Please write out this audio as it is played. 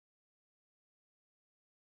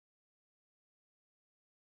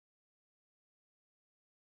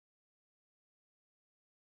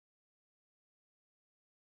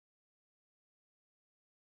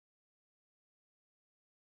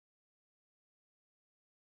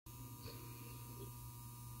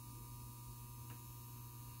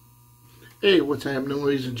Hey, what's happening,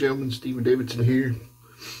 ladies and gentlemen? Steven Davidson here.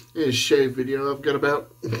 In a shave video. I've got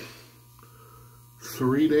about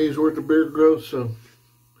 3 days worth of beard growth, so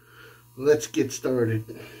let's get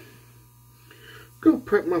started. Go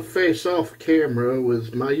prep my face off camera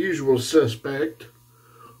with my usual suspect,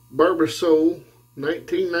 Barbasol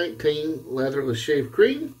 1919 Latherless Shave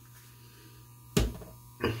Cream.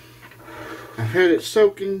 I had it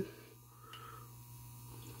soaking,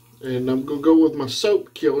 and I'm going to go with my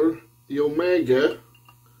soap killer, the Omega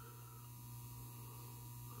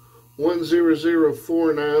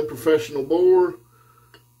 10049 Professional Boar,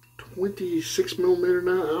 26mm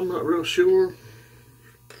now. I'm not real sure.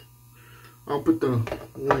 I'll put the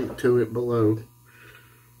link to it below.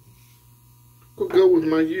 We'll go with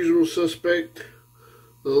my usual suspect,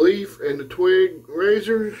 the leaf and the twig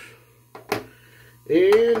razors,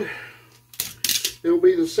 and it'll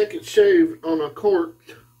be the second shave on a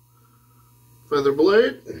corked feather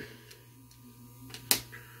blade.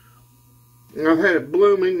 And I've had it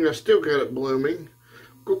blooming, and I still got it blooming.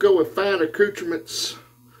 We'll go with Fine Accoutrements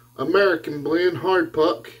American Blend Hard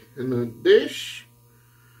Puck in the dish.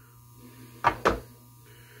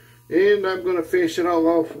 And I'm going to finish it all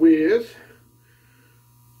off with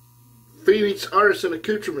Phoenix Artisan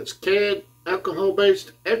Accoutrements CAD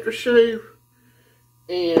alcohol-based aftershave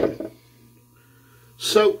and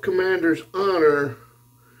Soap Commander's Honor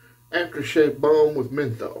aftershave balm with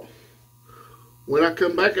menthol. When I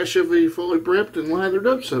come back, I shall be fully prepped and lathered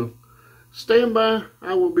up, so stand by.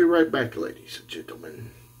 I will be right back, ladies and gentlemen.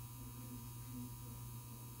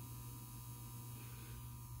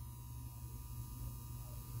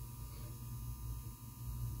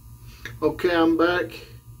 Okay, I'm back.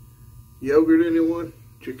 Yogurt, anyone?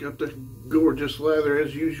 Check out the gorgeous lather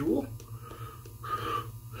as usual.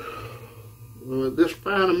 This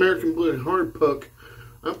Fine American Blend Hard Puck,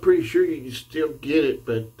 I'm pretty sure you can still get it,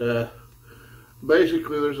 but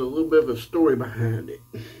basically there's a little bit of a story behind it.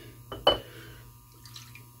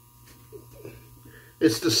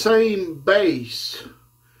 It's the same base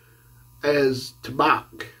as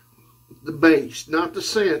tobacco. The base, not the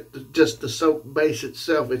scent, just the soap base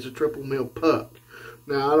itself. It's a triple mill puck.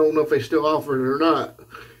 Now I don't know if they still offer it or not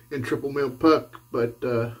in triple mill puck, but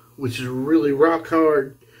which is really rock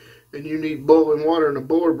hard, and you need boiling water and a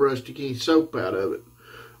boar brush to get soap out of it.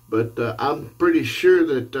 But I'm pretty sure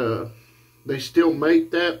that they still make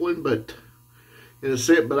that one, but in a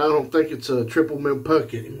set, but I don't think it's a triple mill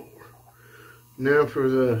puck anymore. Now for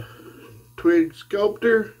the twig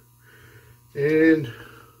sculptor and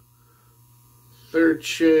third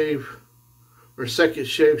shave, or second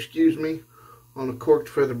shave, excuse me, on a corked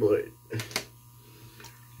feather blade.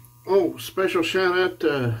 Oh, special shout out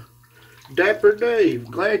to Dapper Dave.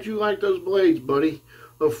 Glad you like those blades, buddy.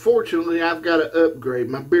 Unfortunately, I've got to upgrade.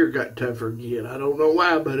 My beard got tougher again. I don't know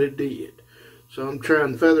why, but it did. So I'm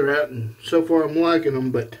trying feather out, and so far I'm liking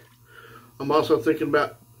them, but I'm also thinking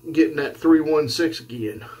about getting that 316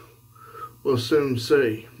 again. We'll soon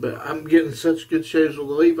see. But I'm getting such good shaves with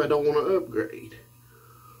the leaf, I don't want to upgrade.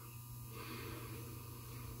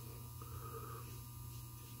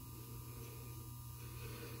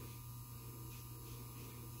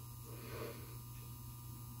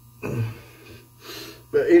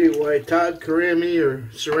 But anyway, Todd Karami or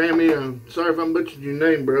Cerami, I'm sorry if I'm butchering your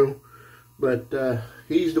name, bro. But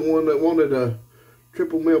he's the one that wanted a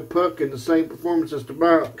triple mill puck in the same performance as the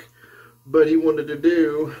Bach, but he wanted to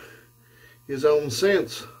do his own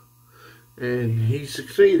scents, and he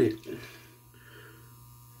succeeded.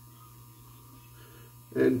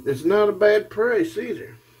 And it's not a bad price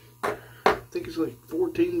either. I think it's like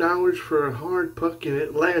 $14 for a hard puck, and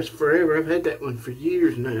it lasts forever. I've had that one for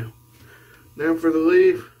years now. Now for the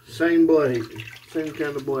leaf, same blade, same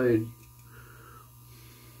kind of blade.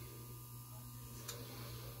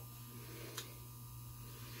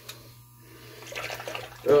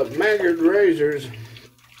 Maggard Razors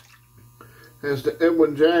has the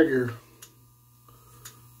Edwin Jagger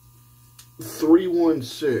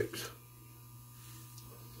 316.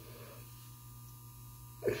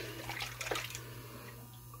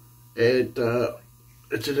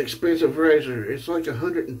 It's an expensive razor. It's like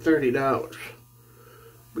 $130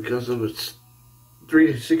 because of its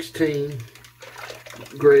 316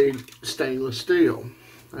 grade stainless steel.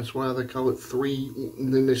 That's why they call it 3,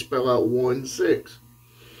 and then they spell out 16.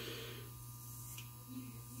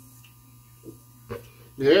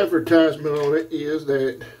 The advertisement on it is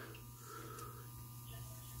that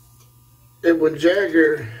Edwin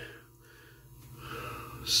Jagger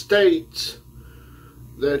states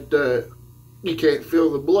that you can't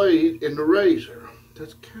feel the blade in the razor.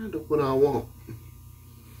 That's kind of what I want.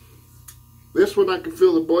 This one I can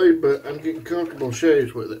feel the blade, but I'm getting comfortable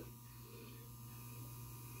shaves with it.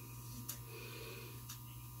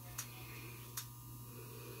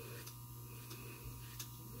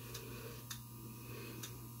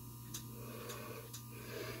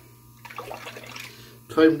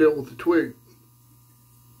 Same deal with the twig.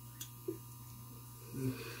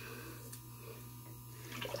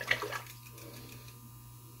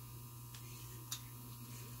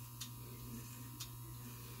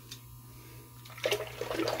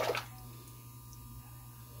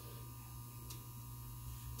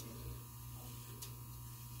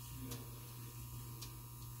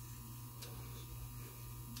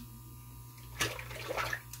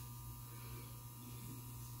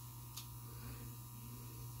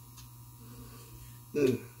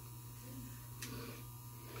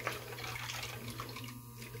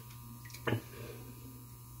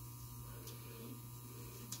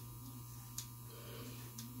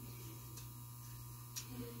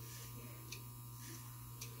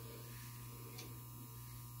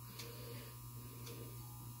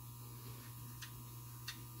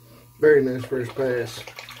 Very nice first pass.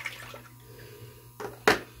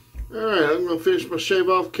 Alright, I'm going to finish my shave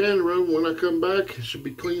off candy room. When I come back, it should be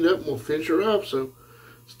cleaned up and we'll finish her off. So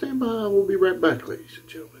stand by, we'll be right back, ladies and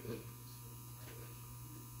gentlemen.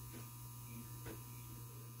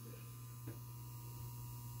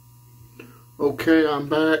 Okay, I'm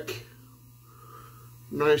back.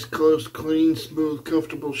 Nice, close, clean, smooth,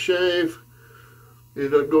 comfortable shave.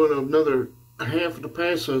 Ended up doing another half of the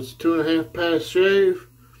pass, so it's a 2.5 pass shave.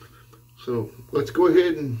 So let's go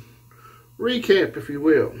ahead and recap, if you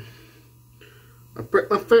will. I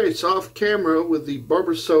prepped my face off camera with the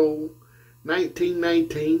Barbasol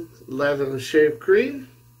 1919 Latherless Shave Cream.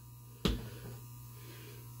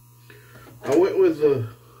 I went with the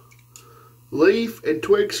Leaf and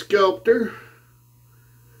Twig Sculptor.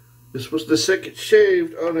 This was the second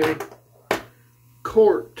shaved on a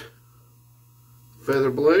corked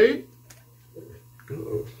feather blade.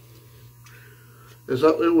 Uh-oh.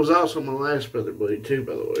 It was also my last feather blade too,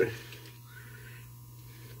 by the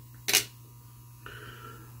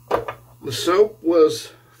way. The soap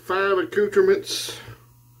was 5 Accoutrements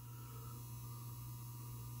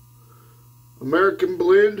American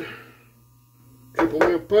Blend Triple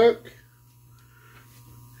Mill Puck.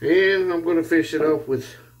 And I'm going to finish it off with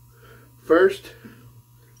first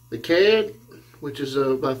the CAD, which is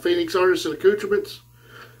by Phoenix Artists and Accoutrements,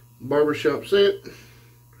 Barbershop scent.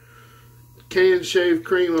 Canned shave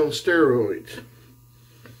cream on steroids.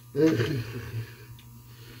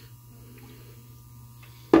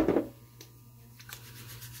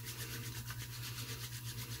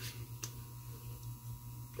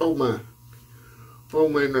 Oh my. Oh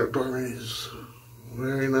man, that burn is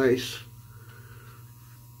very nice.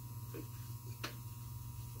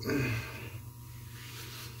 And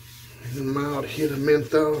a mild hit of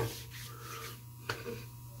menthol.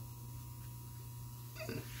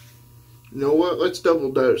 You know what? Let's double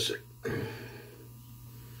dose it.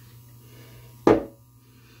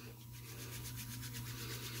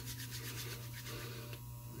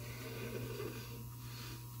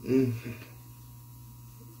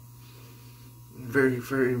 Very,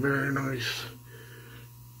 very, very nice.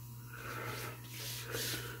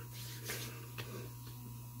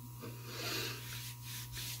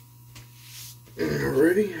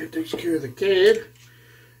 Alrighty, that takes care of the CAD.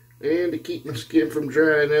 And to keep my skin from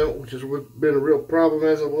drying out, which has been a real problem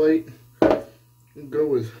as of late, I'll go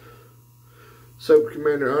with Soap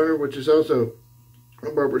Commander Honor, which is also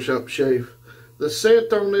a Barbershop Shave. The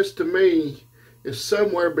scent on this to me is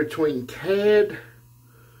somewhere between CAD,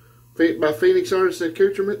 by Phoenix Artists and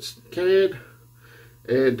Accoutrements, CAD,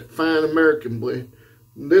 and Fine American Blend.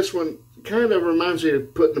 This one kind of reminds me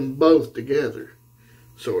of putting them both together,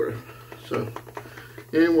 sort of. So,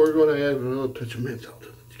 and we're going to add a little touch of menthol to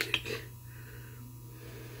the cake.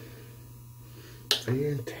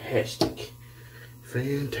 Fantastic.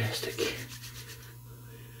 Fantastic.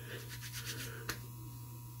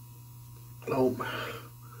 Oh my.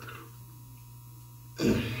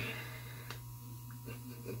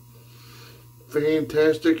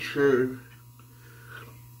 Fantastic shave.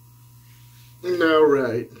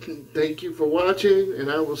 Alright. Thank you for watching, and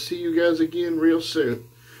I will see you guys again real soon.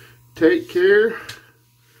 Take care,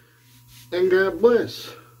 and God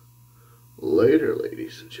bless. Later,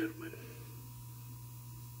 ladies and gentlemen.